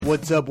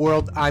What's up,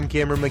 world? I'm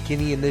Cameron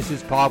McKinney, and this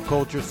is Pop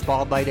Culture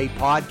Spotlight, a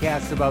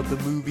podcast about the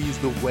movies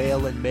The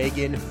Whale and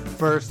Megan.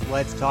 First,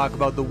 let's talk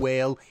about The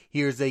Whale.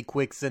 Here's a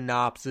quick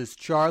synopsis.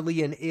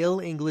 Charlie, an ill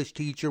English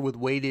teacher with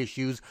weight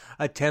issues,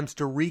 attempts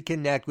to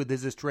reconnect with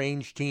his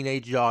estranged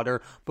teenage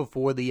daughter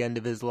before the end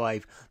of his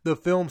life. The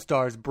film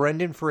stars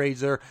Brendan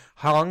Fraser,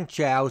 Hong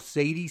Chow,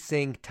 Sadie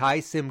Sink, Ty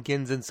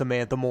Simpkins, and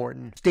Samantha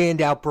Morton.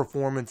 Standout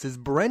performances.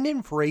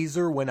 Brendan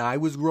Fraser, when I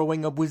was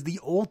growing up, was the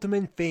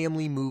ultimate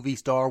family movie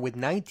star with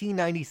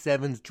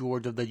 1997's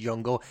George of the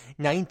Jungle,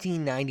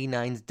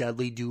 1999's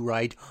Dudley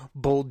Do-Right,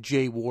 bold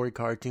Jay Ward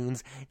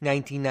cartoons,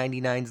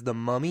 1999's The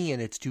Mummy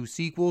and its two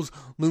sequels,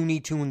 Looney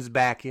Tunes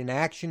Back in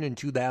Action in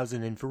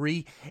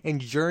 2003, and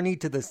Journey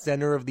to the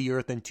Center of the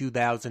Earth in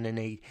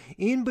 2008.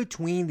 In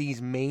between these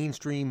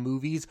mainstream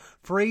movies,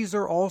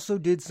 Fraser also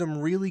did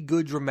some really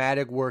good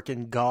dramatic work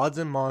in Gods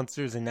and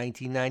Monsters in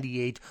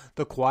 1998,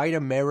 The Quiet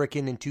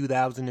American in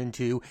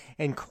 2002,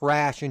 and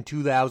Crash in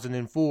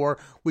 2004,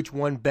 which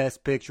won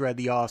Best Picture at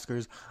the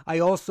Oscars. I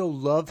also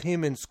love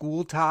him in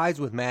School Ties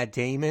with Matt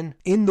Damon.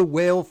 In The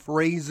Whale,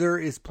 Fraser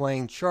is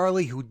playing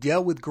Charlie, who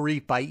dealt with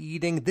grief by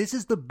eating. This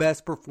is the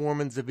best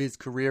performance of his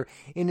career.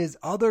 In his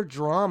other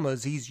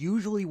dramas, he's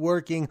usually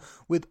working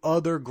with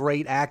other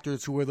great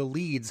actors who are the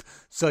leads,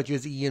 such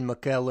as Ian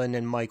McKellen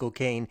and Michael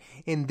Caine.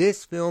 In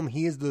this film,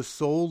 he is the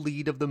sole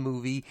lead of the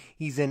movie.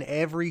 He's in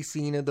every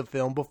scene of the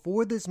film.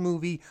 Before this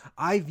movie,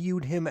 I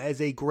viewed him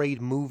as a great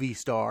movie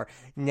star.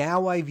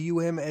 Now I view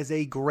him as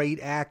a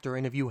great actor,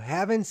 and if you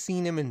haven't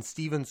seen him in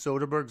Steven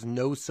Soderbergh's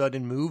No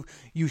Sudden Move,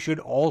 you should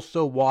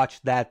also watch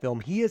that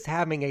film. He is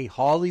having a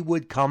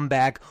Hollywood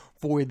comeback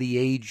for the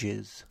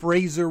ages.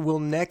 Fraser will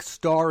next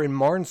star in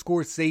Martin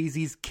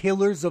Scorsese's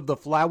Killers of the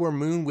Flower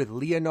Moon with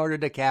Leonardo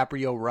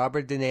DiCaprio,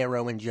 Robert De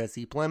Niro, and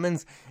Jesse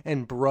Plemons,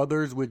 and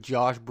Brothers with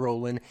Josh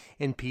Brolin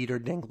and Peter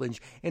Dinklage.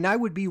 And I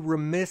would be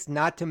remiss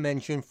not to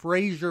mention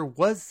Fraser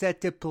was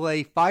set to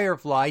play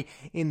Firefly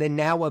in the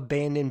now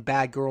abandoned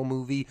Batgirl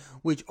movie,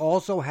 which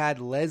also had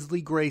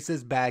Leslie Grace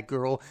as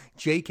Batgirl,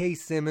 J.K.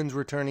 Simmons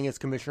returning as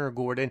Commissioner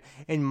Gordon,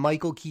 and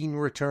Michael Keaton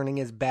returning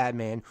as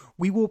Batman.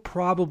 We will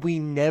probably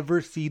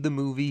never see the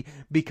movie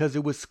because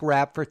it was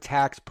scrapped for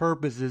tax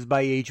purposes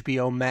by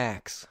HBO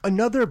Max.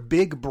 Another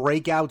big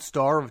breakout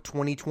star of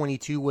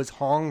 2022 was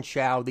Hong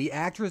Chow. The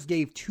actress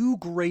gave two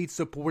great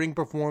supporting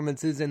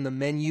performances in The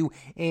Menu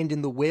and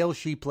in The Whale.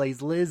 She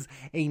plays Liz,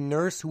 a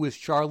nurse who is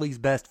Charlie's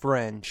best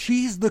friend.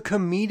 She's the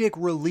comedic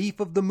relief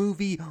of the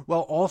movie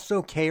while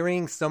also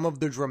carrying some of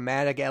the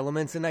dramatic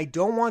elements, and I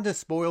don't want to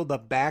spoil the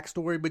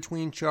backstory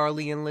between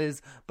Charlie and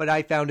Liz, but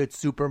I found it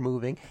super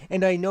moving.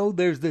 And I know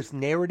there's this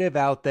narrative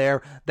out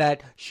there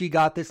that she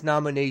got this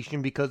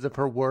nomination because of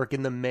her work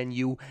in The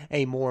Menu,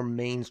 a more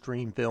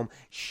mainstream film.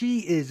 She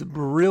is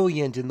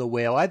brilliant in The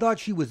Whale. I thought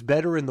she was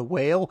better in The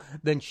Whale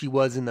than she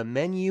was in The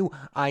Menu.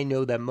 I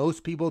know that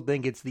most people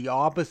think it's the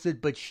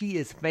opposite, but she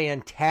is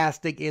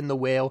fantastic in The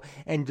Whale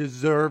and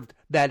deserved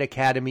that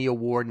Academy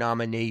Award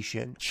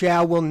nomination.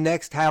 Chow will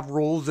next have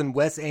roles in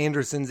Wes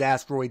Anderson's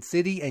Asteroid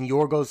City and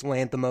Yorgos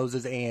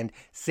Lanthimos' And.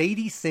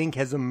 Sadie Sink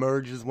has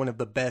emerged as one of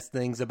the best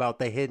things about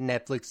the hit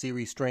Netflix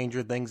series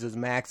Stranger Things as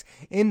Max.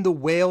 In The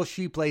Whale,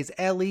 she plays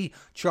Ellie,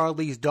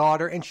 Charlie's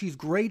daughter, and she's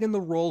great in the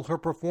role. Her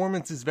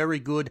performance is very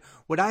good.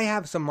 What I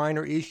have some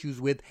minor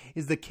issues with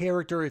is the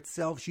character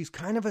itself. She's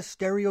kind of a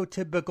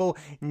stereotypical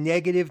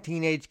negative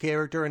teenage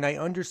character, and I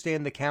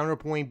understand the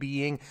counterpoint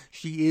being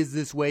she is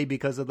this way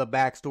because of the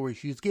backstory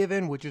she's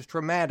given, which is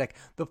traumatic.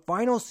 The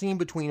final scene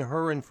between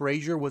her and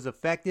Fraser was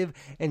effective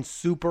and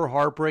super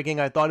heartbreaking.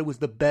 I thought it was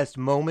the best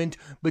moment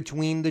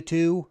between the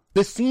two.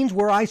 The scenes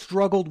where I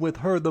struggled with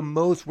her the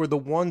most were the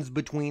ones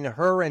between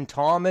her and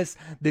Thomas,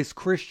 this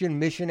Christian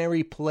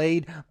missionary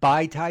played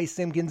by Ty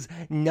Simpkins.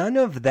 None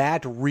of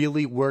that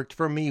really worked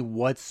for me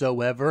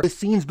whatsoever. The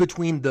scenes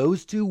between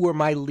those two were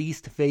my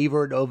least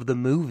favorite of the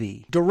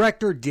movie.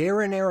 Director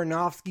Darren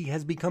Aronofsky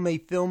has become a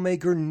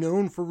filmmaker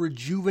known for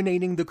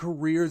rejuvenating the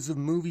careers of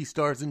movie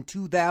stars. In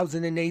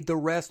 2008, The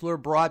Wrestler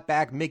brought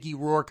back Mickey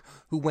Rourke,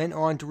 who went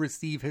on to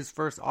receive his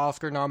first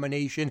Oscar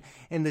nomination,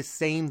 and the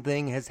same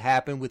thing has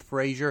happened with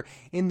Fraser.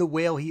 In The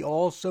Whale, he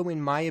also,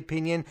 in my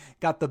opinion,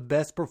 got the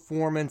best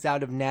performance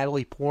out of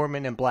Natalie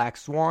Portman in Black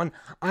Swan.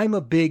 I'm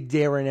a big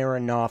Darren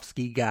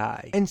Aronofsky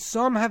guy. And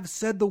some have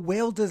said The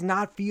Whale does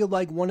not feel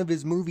like one of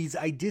his movies.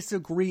 I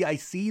disagree. I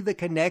see the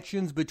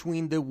connections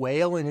between The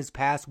Whale and his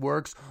past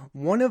works.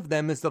 One of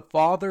them is the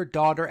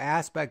father-daughter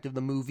aspect of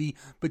the movie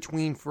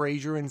between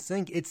Fraser and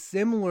Sink. It's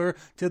similar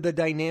to the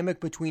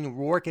dynamic between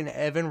Rourke and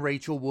Evan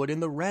Rachel Wood in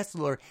The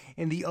Wrestler.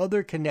 And the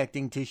other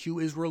connecting tissue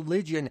is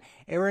religion.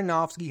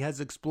 Aronofsky has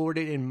explained explored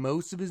it in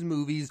most of his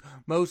movies,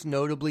 most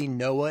notably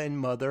Noah and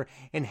Mother,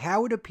 and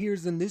how it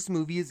appears in this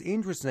movie is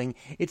interesting.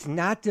 It's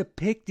not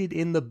depicted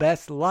in the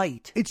best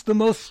light. It's the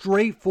most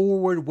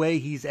straightforward way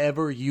he's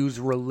ever used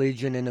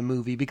religion in a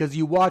movie, because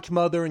you watch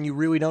Mother and you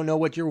really don't know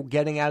what you're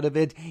getting out of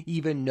it.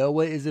 Even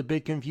Noah is a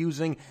bit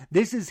confusing.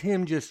 This is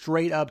him just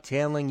straight up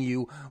telling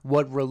you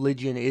what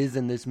religion is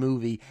in this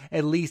movie,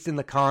 at least in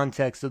the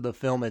context of the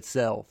film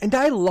itself. And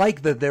I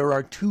like that there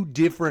are two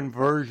different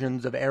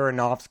versions of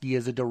Aronofsky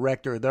as a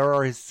director. There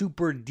are his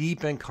super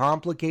deep and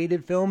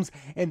complicated films,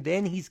 and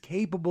then he's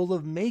capable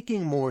of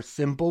making more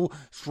simple,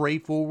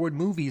 straightforward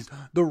movies.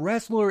 The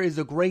Wrestler is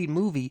a great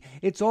movie.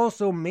 It's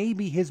also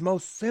maybe his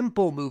most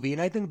simple movie,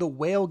 and I think The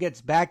Whale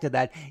gets back to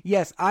that.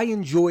 Yes, I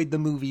enjoyed the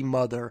movie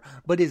Mother,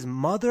 but is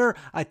Mother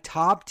a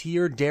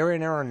top-tier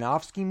Darren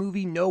Aronofsky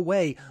movie? No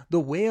way. The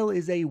Whale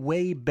is a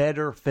way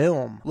better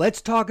film.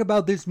 Let's talk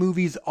about this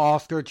movie's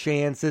Oscar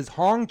chances.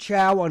 Hong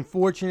Chow,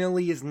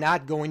 unfortunately, is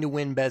not going to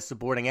win Best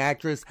Supporting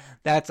Actress.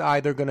 That's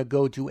either going to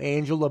go to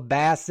Angela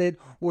Bassett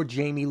or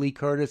Jamie Lee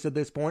Curtis at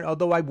this point,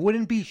 although I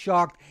wouldn't be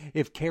shocked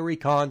if Kerry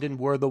Condon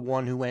were the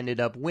one who ended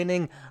up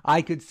winning.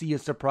 I could see a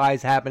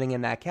surprise happening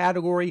in that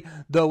category,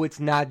 though it's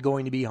not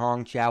going to be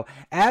Hong Chow.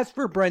 As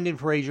for Brendan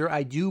Fraser,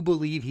 I do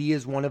believe he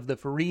is one of the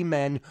three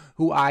men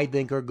who I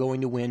think are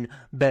going to win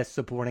Best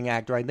Supporting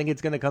Actor. I think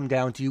it's going to come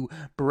down to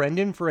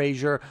Brendan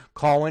Fraser,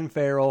 Colin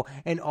Farrell,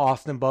 and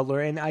Austin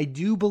Butler, and I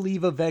do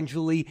believe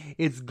eventually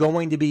it's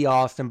going to be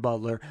Austin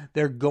Butler.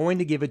 They're going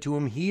to give it to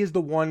him. He is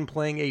the one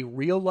playing a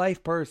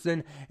real-life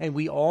person, and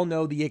we all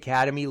know the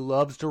Academy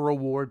loves to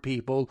reward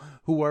people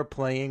who are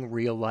playing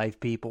real-life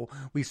people.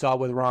 We saw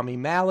with Rami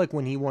Malek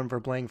when he won for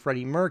playing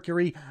Freddie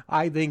Mercury.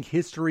 I think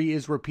history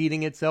is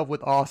repeating itself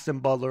with Austin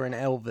Butler and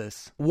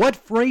Elvis. What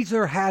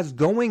Fraser has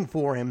going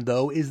for him,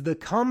 though, is the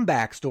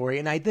comeback story,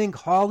 and I think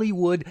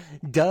Hollywood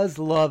does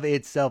love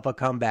itself a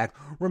comeback.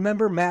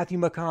 Remember Matthew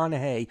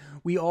McConaughey?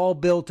 We all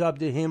built up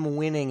to him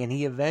winning, and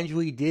he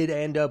eventually did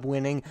end up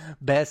winning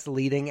Best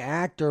Leading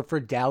Actor for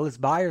Dallas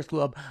Buyers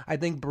Club. I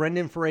think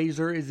Brendan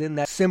Fraser is in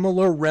that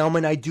similar realm,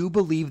 and I do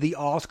believe the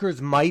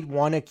Oscars might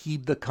want to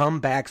keep the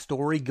comeback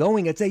story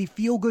going. It's a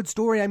feel-good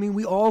story. I mean,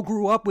 we all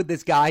grew up with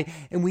this guy,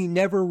 and we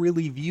never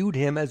really viewed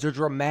him as a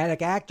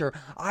dramatic actor.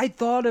 I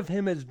thought of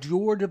him as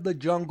George of the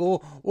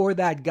Jungle or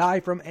that guy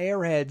from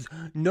Airheads.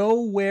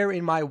 Nowhere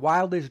in my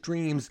wildest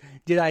dreams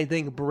did I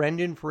think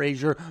Brendan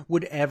Fraser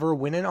would ever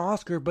win an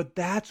Oscar, but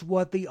that's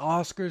what the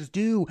Oscars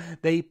do.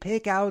 They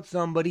pick out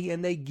somebody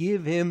and they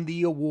give him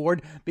the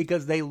award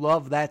because they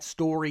love that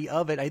story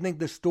of it. I think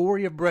the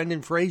story of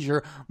Brendan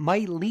Fraser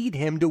might lead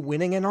him to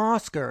winning an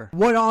Oscar.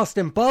 What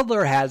Austin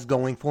Butler has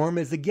going for him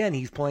is, again,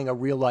 he's playing a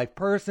real-life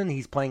person.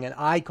 He's playing an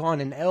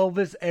icon in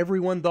Elvis.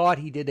 Everyone thought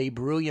he did a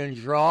brilliant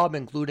job,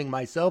 including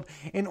myself,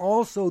 and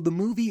also the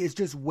movie is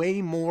just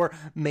way more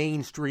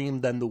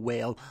mainstream than The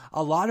Whale.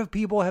 A lot of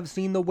people have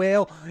seen The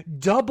Whale.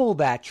 Double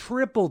that,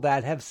 triple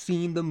that have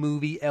seen the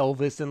movie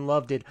Elvis and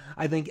loved it.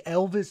 I think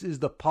Elvis is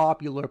the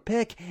popular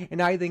pick,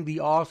 and I think the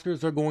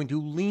Oscars are going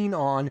to lean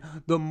on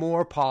the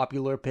more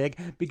popular pick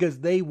because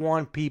they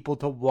want people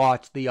to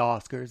watch the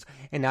Oscars.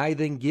 And I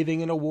think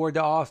giving an award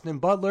to Austin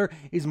Butler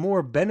is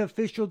more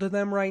beneficial to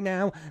them right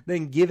now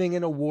than giving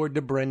an award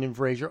to Brendan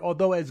Fraser.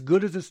 Although as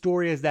good as a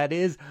story as that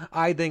is,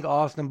 I think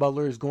Austin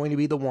Butler is going to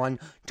be the one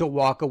to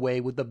walk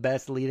away with the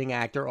Best Leading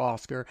Actor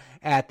Oscar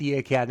at the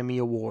Academy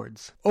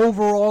Awards.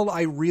 Overall,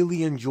 I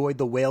really enjoyed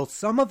The Whale.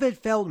 Some of it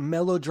felt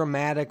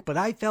melodramatic, but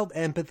I felt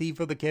empathy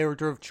for the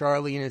character of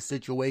Charlie in his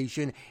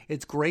situation.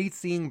 It's great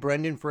seeing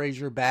Brendan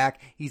Fraser back.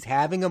 He's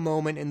having a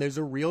moment, and there's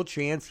a real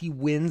chance he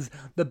wins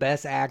the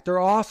Best Actor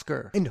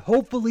Oscar. And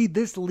hopefully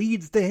this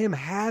leads to him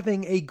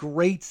having a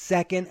great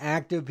second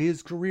act of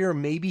his career.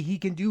 Maybe he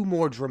can do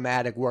more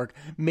dramatic work.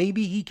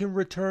 Maybe he can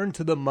return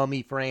to the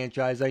Mummy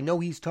franchise. I know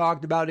he's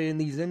talked about it in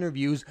these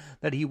interviews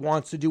that he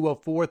wants to do a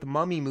fourth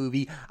Mummy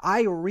movie.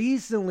 I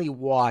recently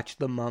watched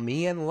The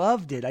Mummy and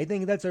loved it. I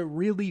think that's a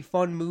really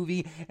fun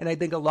movie, and I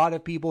think a lot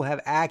of people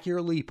have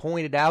accurately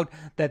pointed out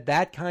that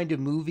that kind of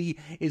movie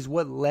is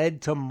what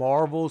led to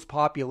Marvel's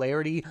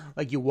popularity.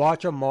 Like, you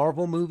watch a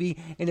Marvel movie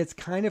and it's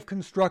kind of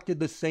constructed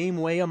the same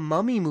way a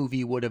Mummy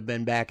movie would have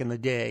been back in the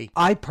day.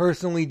 I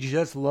personally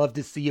just love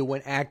to see it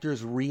when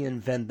actors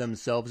reinvent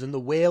themselves, and The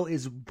Whale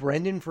is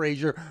Brendan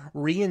Fraser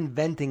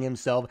reinventing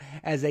himself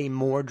as a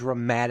more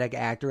dramatic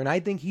actor, and I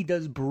think he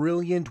does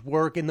brilliant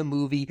work in the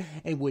movie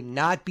and would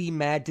not be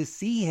mad to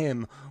see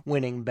him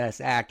winning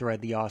Best Actor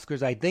at the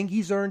Oscars. I think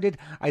he's earned it.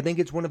 I think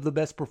it's one of the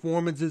best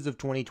performances of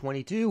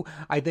 2022.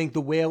 I think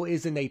The Whale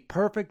isn't a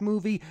perfect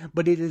movie,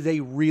 but it is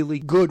a really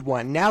good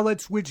one. Now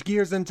let's switch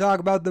gears and talk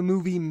about the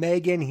movie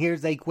Megan.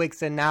 Here's a quick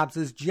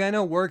synopsis.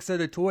 Jenna works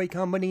at a toy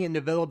company and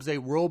develops a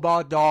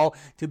robot doll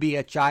to be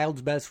a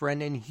child's best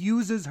friend and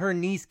uses her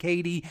niece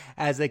Katie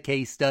as a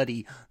case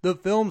study. The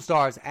film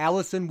stars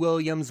Allison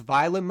Williams,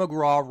 Violet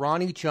McGraw,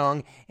 Ronnie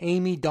Chung,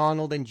 Amy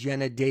Donald, and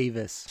Jenna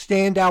Davis.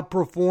 Standout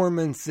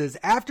performances.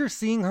 After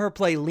seeing her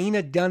play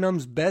Lena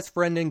Dunham's best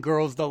friend in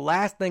Girls, the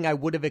last thing I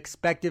would have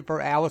expected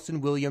for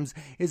Allison Williams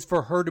is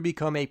for her to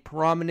become a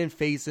prominent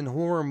face in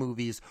horror horror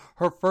movies.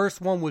 Her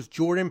first one was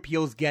Jordan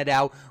Peele's Get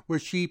Out, where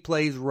she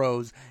plays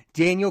Rose,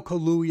 Daniel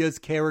Kaluuya's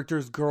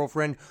character's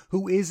girlfriend,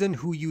 who isn't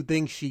who you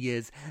think she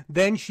is.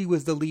 Then she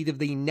was the lead of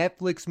the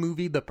Netflix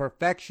movie The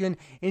Perfection.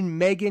 In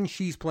Megan,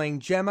 she's playing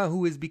Gemma,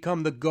 who has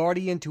become the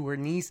guardian to her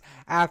niece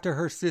after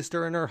her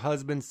sister and her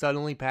husband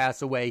suddenly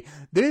pass away.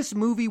 This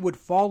movie would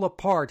fall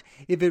apart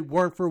if it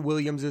weren't for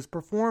Williams'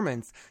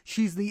 performance.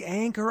 She's the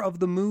anchor of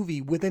the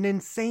movie with an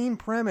insane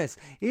premise.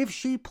 If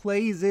she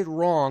plays it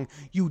wrong,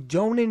 you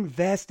don't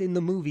invest in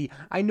the movie.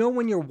 I know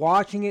when you're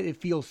watching it,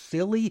 it feels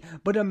silly,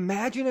 but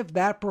imagine if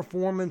that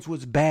performance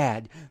was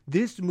bad.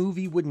 This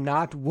movie would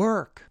not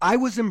work. I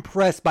was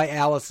impressed by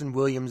Allison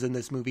Williams in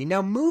this movie.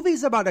 Now,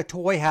 movies about a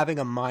toy having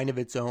a mind of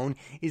its own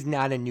is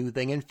not a new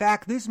thing. In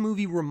fact, this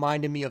movie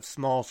reminded me of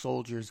Small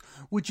Soldiers,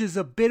 which is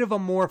a bit of a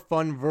more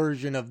fun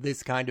version of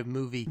this kind of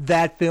movie.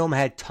 That film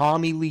had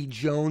Tommy Lee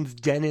Jones,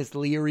 Dennis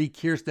Leary,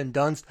 Kirsten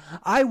Dunst.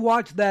 I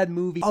watched that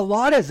movie a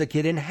lot as a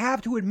kid and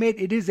have to admit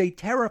it is a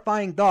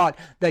terrifying thought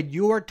that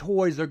your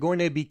toys are going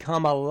to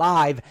become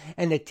alive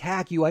and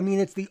attack you. I mean,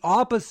 it's the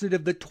opposite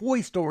of the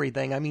Toy Story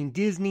thing. I mean,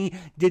 Disney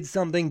did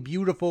something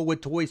beautiful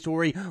with Toy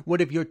Story.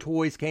 What if your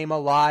toys came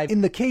alive?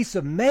 In the case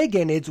of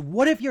Megan, it's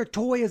what if your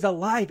toy is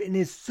alive and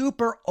is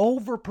super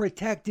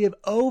overprotective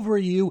over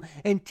you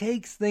and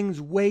takes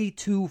things way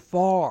too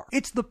far.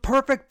 It's the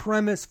perfect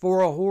premise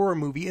for a horror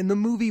movie, and the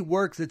movie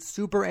works. It's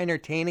super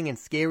entertaining and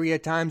scary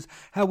at times.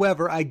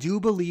 However, I do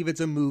believe it's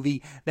a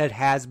movie that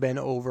has been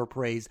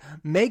overpraised.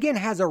 Megan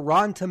has a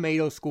Rotten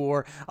Tomato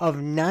score of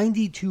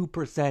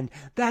 92%.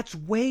 That's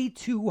way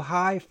too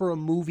high for a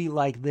movie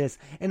like this,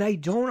 and I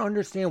don't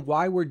understand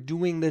why we're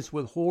doing this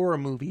with horror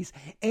movies.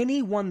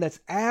 Anyone that's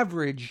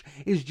average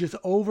is just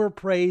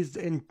overpraised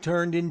and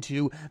turned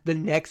into the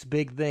next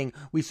big thing.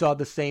 We saw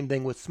the same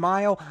thing with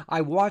Smile.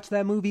 I watched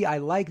that movie. I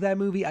liked that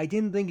movie. I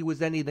didn't think it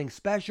was anything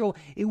special.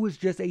 It was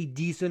just a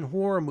decent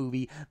horror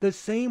movie. The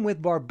same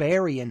with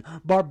Barbarian.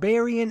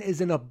 Barbarian is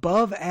an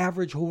above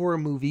average horror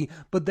movie,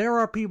 but there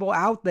are people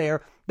out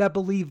there that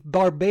believe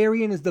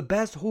Barbarian is the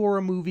best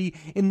horror movie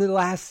in the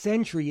last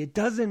century. It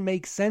doesn't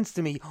make sense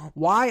to me.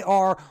 Why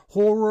are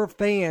horror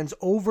fans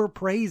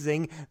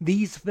overpraising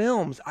these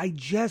films? I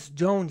just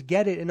don't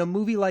get it. And a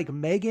movie like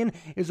Megan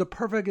is a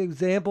perfect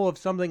example of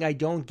something I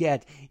don't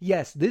get.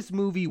 Yes, this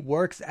movie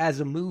works as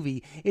a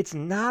movie. It's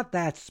not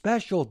that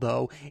special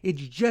though.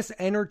 It's just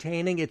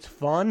entertaining. It's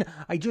fun.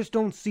 I just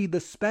don't see the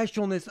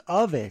specialness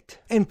of it.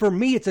 And for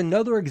me, it's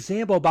another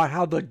example about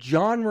how the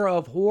genre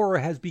of horror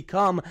has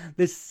become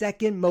the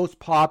second most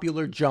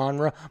popular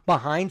genre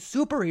behind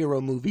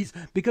superhero movies,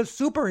 because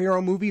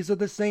superhero movies are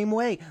the same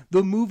way.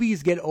 The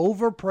movies get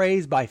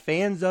overpraised by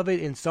fans of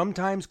it and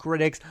sometimes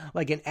critics.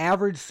 Like an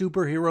average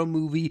superhero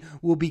movie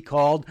will be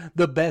called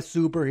the best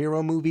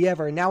superhero movie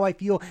ever. Now I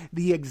feel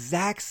the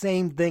exact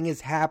same thing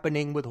is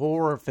happening with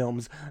horror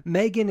films.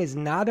 Megan is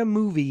not a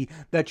movie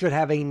that should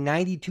have a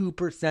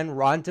 92%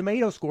 Rotten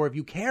Tomato score. If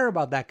you care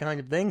about that kind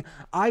of thing,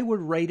 I would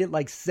rate it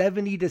like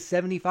 70 to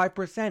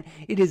 75%.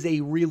 It is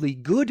a really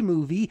good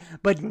movie,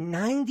 but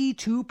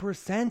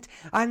 92%?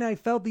 And I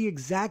felt the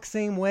exact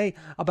same way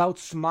about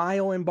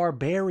Smile and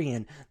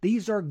Barbarian.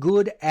 These are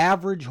good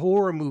average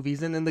horror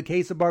movies, and in the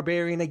case of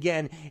Barbarian,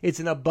 again, it's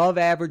an above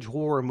average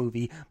horror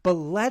movie. But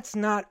let's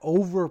not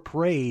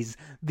overpraise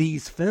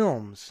these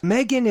films.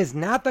 Megan is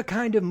not the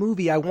kind of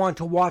movie I want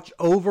to watch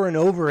over and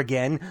over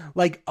again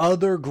like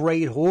other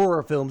great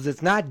horror films.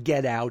 It's not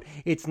Get Out.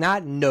 It's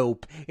not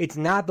Nope. It's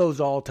not those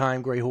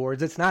all-time great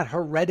horrors. It's not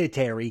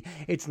Hereditary.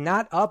 It's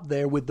not up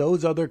there with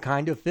those other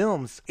kind of films.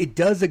 It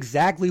does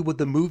exactly what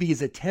the movie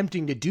is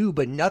attempting to do,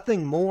 but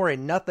nothing more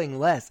and nothing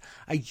less.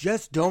 I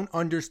just don't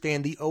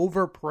understand the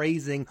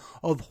overpraising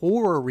of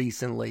horror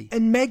recently.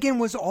 And Megan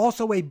was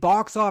also a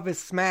box office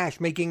smash,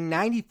 making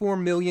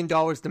 $94 million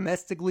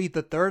domestically,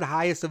 the third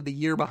highest of the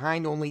year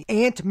behind only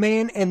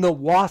Ant-Man and the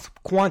Wasp: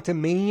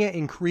 Quantumania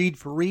and Creed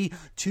 3,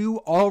 two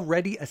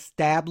already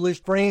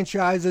established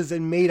franchises,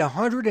 and made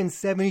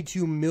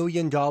 $172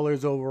 million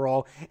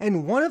overall.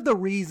 And one of the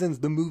reasons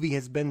the movie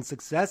has been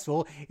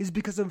successful is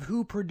because of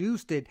who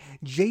produced it.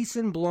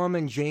 Jason Blum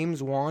and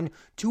James Wan,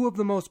 two of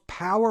the most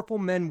powerful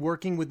men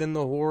working within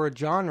the horror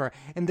genre,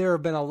 and there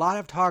have been a lot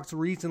of talks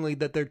recently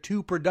that their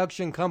two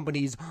production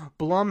companies,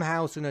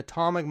 Blumhouse and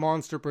Atomic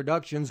Monster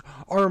Productions,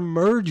 are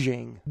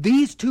merging.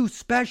 These two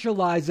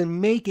specialize in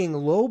making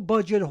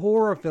low-budget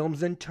horror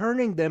films and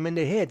turning them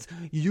into hits.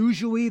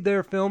 Usually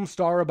their films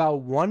star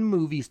about one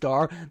movie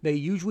star. They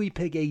usually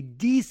pick a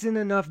decent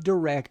enough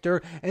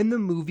director, and the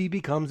movie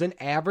becomes an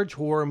average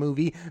horror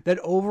movie that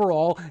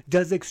overall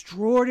does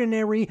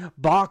extraordinary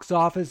box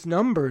office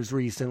numbers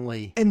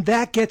recently. And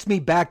that gets me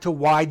back to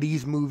why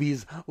these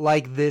movies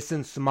like this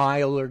and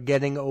Smile are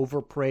getting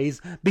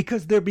overpraised,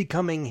 because they're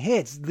becoming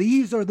hits.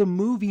 These are the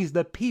movies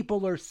that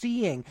people are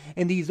seeing,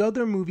 and these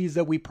other movies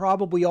that we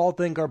probably all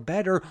think are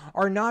better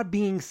are not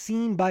being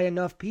seen by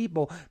enough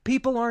people.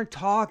 People aren't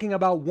talking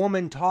about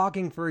Woman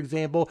Talking, for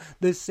example,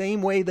 the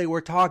same way they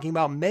were talking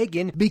about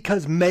Megan,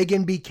 because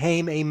Megan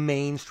became a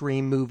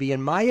mainstream movie.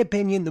 In my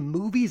opinion, the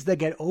movies that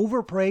get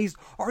overpraised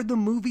are the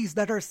movies movies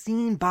that are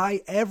seen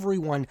by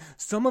everyone.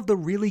 Some of the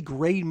really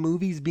great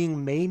movies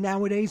being made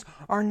nowadays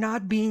are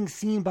not being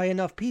seen by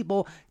enough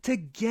people to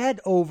get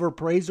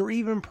overpraised or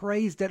even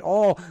praised at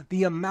all.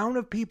 The amount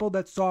of people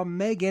that saw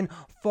Megan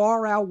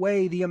far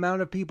outweigh the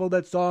amount of people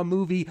that saw a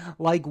movie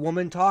like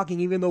Woman Talking,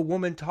 even though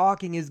Woman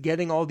Talking is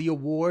getting all the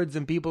awards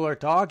and people are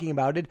talking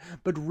about it,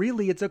 but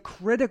really it's a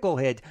critical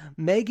hit.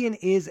 Megan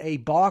is a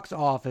box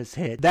office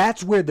hit.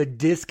 That's where the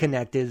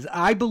disconnect is.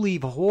 I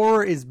believe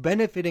horror is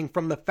benefiting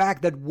from the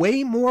fact that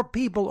way more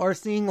people are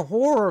seeing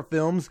horror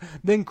films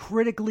than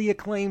critically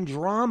acclaimed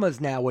dramas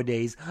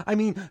nowadays. I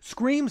mean,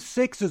 Scream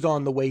 6 is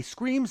on the way.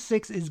 Scream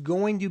 6 is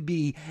going to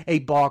be a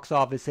box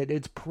office hit.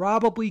 It's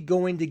probably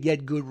going to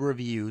get good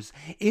reviews.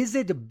 Is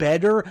it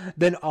better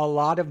than a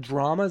lot of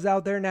dramas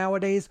out there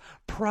nowadays?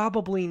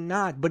 Probably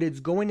not, but it's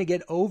going to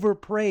get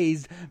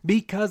overpraised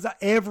because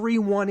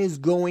everyone is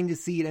going to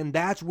see it, and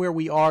that's where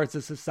we are as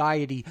a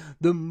society.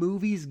 The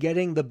movies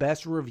getting the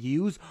best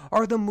reviews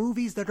are the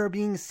movies that are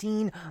being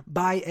seen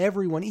by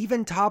everyone.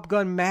 Even Top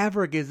Gun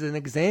Maverick is an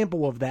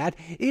example of that.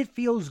 It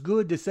feels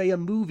good to say a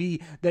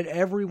movie that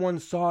everyone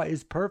saw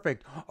is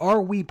perfect.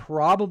 Are we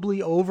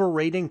probably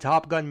overrating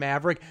Top Gun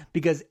Maverick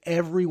because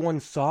everyone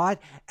saw it?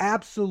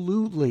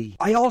 Absolutely.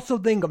 I also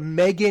think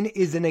Megan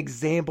is an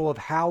example of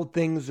how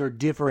things are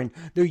different.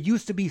 There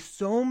used to be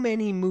so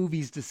many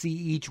movies to see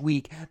each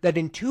week that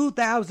in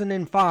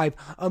 2005,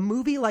 a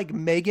movie like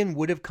Megan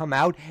would have come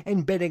out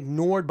and been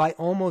ignored by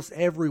almost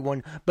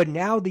everyone. But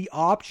now the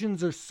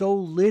options are so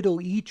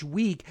little each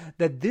week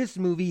that this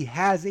movie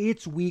has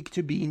its week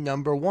to be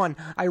number one.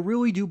 I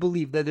really do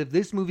believe that if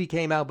this movie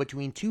came out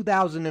between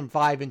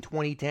 2005 and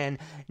 2010,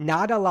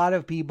 not a lot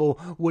of people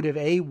would have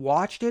A,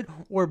 watched it,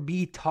 or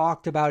B,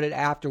 talked about it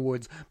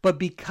afterwards. But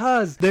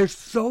because there's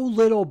so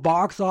little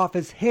box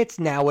office hits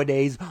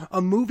nowadays,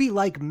 a movie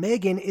like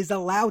Megan is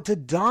allowed to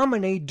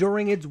dominate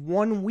during its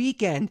one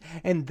weekend,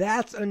 and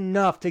that's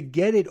enough to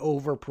get it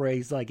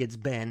overpraised like it's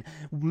been.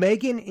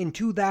 Megan in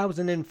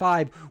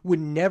 2005 would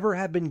never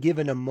have been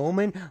given a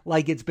moment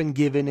like it's been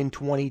given in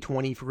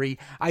 2023.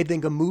 I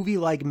think a movie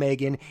like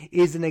Megan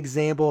is an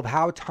example of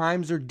how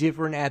times are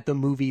different at the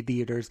movie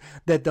theaters,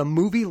 that the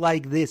movie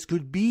like this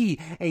could be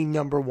a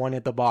number one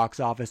at the box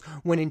office,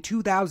 when in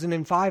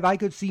 2005 I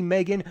could see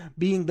Megan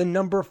being the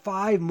number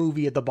 5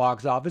 movie at the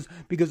box office,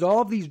 because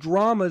all of these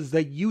dramas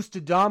that used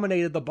to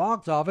dominate at the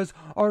box office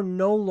are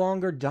no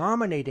longer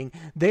dominating.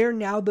 They're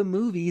now the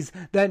movies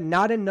that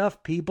not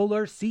enough people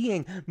are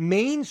seeing.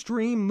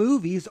 Mainstream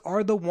movies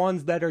are the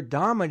ones that are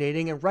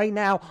dominating, and right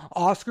now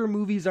Oscar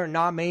movies are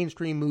not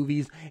mainstream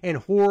movies, and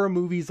horror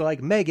movies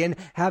like Megan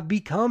have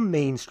become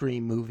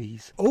mainstream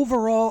movies.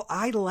 Overall,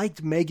 I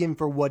liked Megan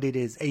for what it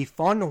is, a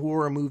fun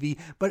horror movie,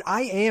 but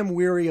I am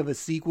weary of a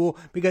sequel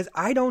because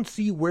I don't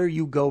see where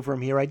you go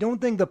from here. I don't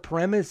think the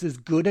premise is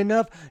good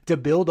enough to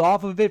build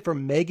off of it for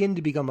Megan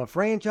to become a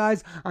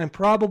franchise. I'm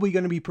probably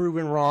going to be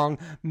proven wrong.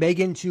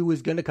 Megan 2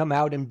 is going to come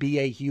out and be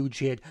a huge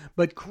hit,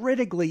 but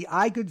critically,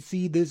 I could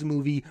see this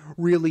movie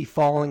really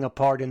falling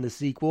apart in the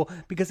sequel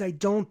because I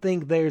don't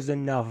think there's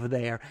enough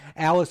there.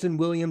 Allison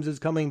Williams is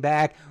coming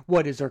back.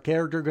 What, is her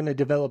character going to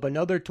develop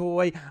another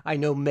toy? I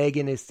know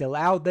Megan is still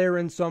out there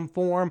in some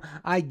form.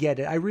 I get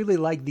it. I really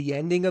like the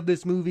ending of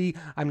this movie.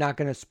 I'm not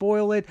going to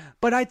spoil it,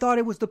 but I thought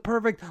it was the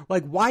perfect,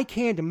 why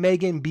can't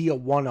Megan be a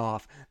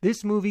one-off?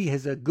 This movie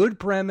has a good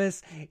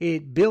premise.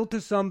 It built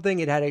to something.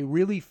 It had a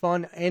really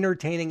fun,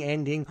 entertaining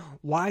ending.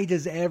 Why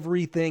does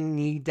everything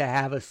need to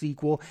have a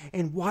sequel?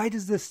 And why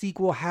does the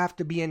sequel have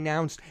to be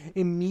announced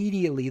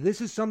immediately?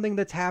 This is something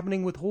that's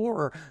happening with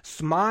horror.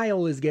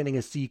 Smile is getting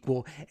a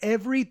sequel.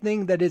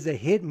 Everything that is a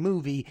hit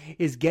movie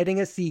is getting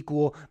a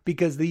sequel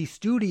because the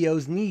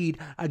studios need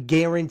a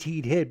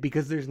guaranteed hit,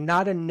 because there's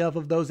not enough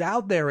of those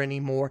out there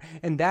anymore,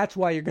 and that's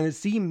why you're going to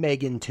see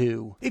Megan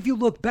 2. If you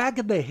look back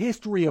at the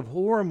history of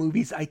horror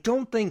movies, I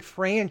don't think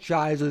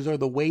franchises are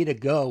the way to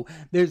go.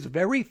 There's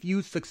very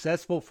few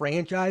successful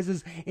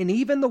franchises, and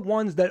even the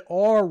ones that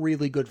are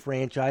really good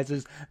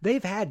franchises,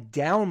 they've had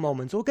down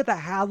moments. Look at the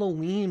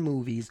Halloween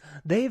movies.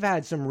 They've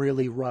had some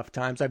really rough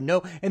times,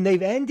 and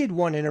they've ended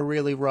one in a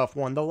really rough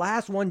one. The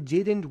last one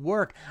didn't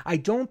work. I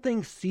don't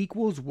think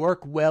sequels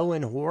work well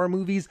in horror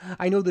movies.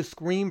 I know the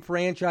Scream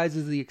franchise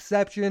is the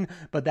exception,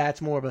 but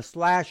that's more of a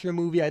slasher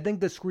movie. I think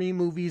the Scream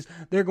movies,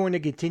 they're going to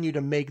continue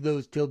to make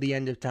those till the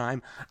end of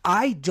time.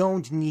 I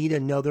don't need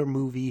another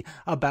movie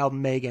about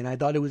Megan. I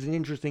thought it was an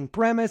interesting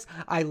premise.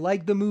 I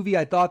liked the movie.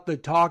 I thought the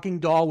talking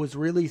doll was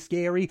really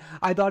scary.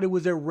 I thought it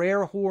was a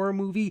rare horror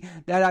movie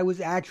that I was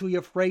actually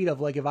afraid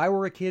of. If I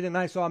were a kid and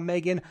I saw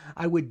Megan,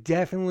 I would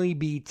definitely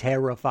be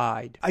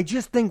terrified. I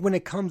just think when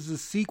it comes to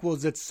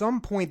sequels, at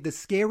some point the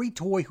scary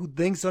toy who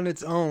thinks on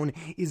its own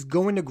is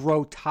going to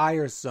grow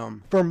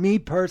tiresome. For me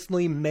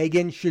personally,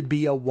 Megan should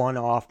be a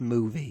one-off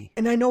movie.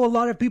 And I know a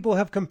lot of people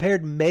have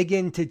compared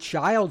Megan to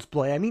Child's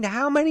Play.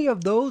 How many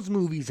of those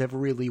movies have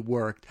really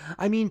worked?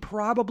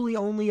 Probably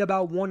only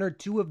about 1 or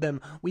 2 of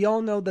them. We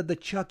all know that the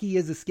Chucky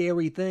is a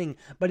scary thing,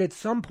 but at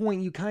some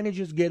point you kind of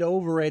just get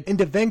over it,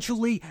 and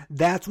eventually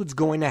that's what's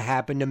going to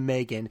happen to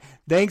Megan.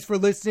 Thanks for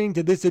listening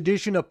to this edition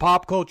edition of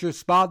Pop Culture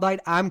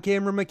Spotlight. I'm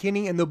Cameron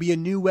McKinney, and there'll be a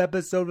new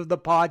episode of the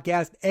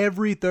podcast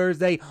every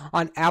Thursday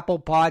on Apple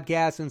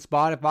Podcasts and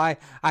Spotify.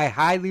 I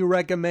highly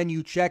recommend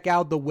you check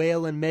out The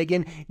Whale and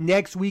Megan.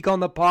 Next week on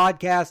the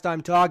podcast,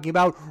 I'm talking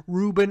about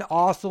Ruben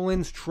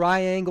Östlund's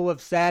Triangle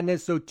of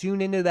Sadness, so tune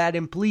into that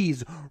and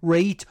please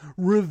rate,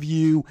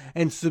 review,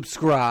 and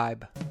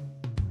subscribe.